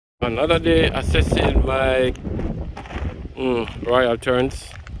Another day assessing my Royal Terns.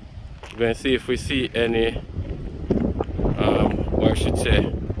 We're going to see if we see any, or I should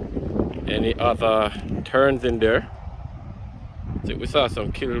say, any other terns in there. I think we saw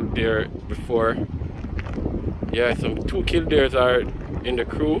some killed deer before. Yeah, two killed deers are in the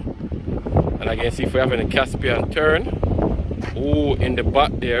crew. And I can see if we have any Caspian tern. Oh, in the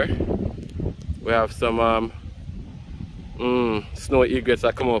butt there, we have some snow egrets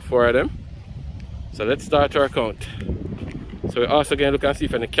that come out for them. So let's start our count. So we're also going to look and see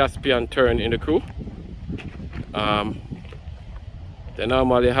if any Caspian tern in the crew. They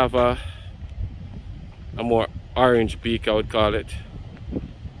normally have a more orange beak, I would call it.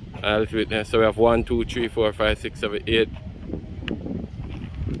 A little bit there. So we have 1, 2, 3, 4, 5, 6, 7, 8,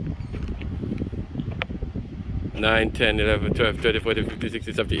 9, 10, 11, 12, 13, 14, 15,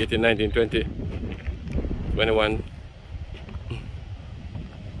 16, 17, 18, 19, 20, 21.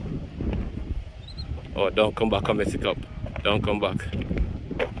 Oh, don't come back and mess it up. Don't come back.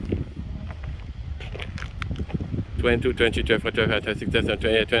 22, 23, 24, 25, 26, 27,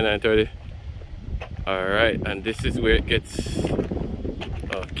 28, 29, 30. Alright, and this is where it gets...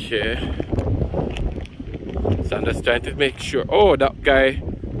 Okay. So I'm just trying to make sure... Oh, that guy...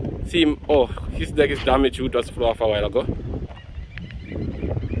 Oh, his leg is damaged. Who just flew off a while ago.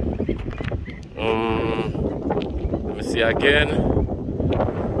 Let me see again.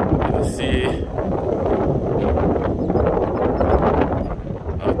 Let me see.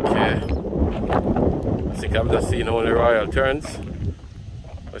 Okay. I think I'm just seeing only Royal Terns.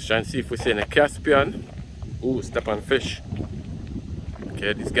 Let's try and see if we see any Caspian. Ooh, step on fish.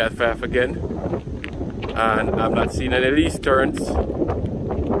 Okay, this guy's fire off again. And I'm not seeing any least terns.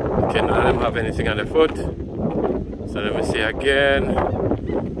 Okay, none of them have anything on their foot. So let me see again.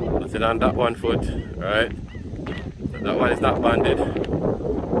 Nothing on that one foot, right? So that one is not banded.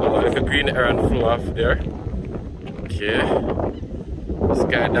 Oh, like a green heron flew off there. Okay. This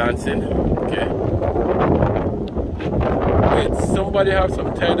guy dancing. Okay. Wait, somebody have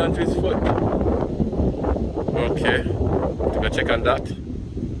some tied onto his foot. Okay. To go check on that.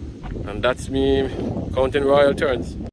 And that's me counting Royal Terns.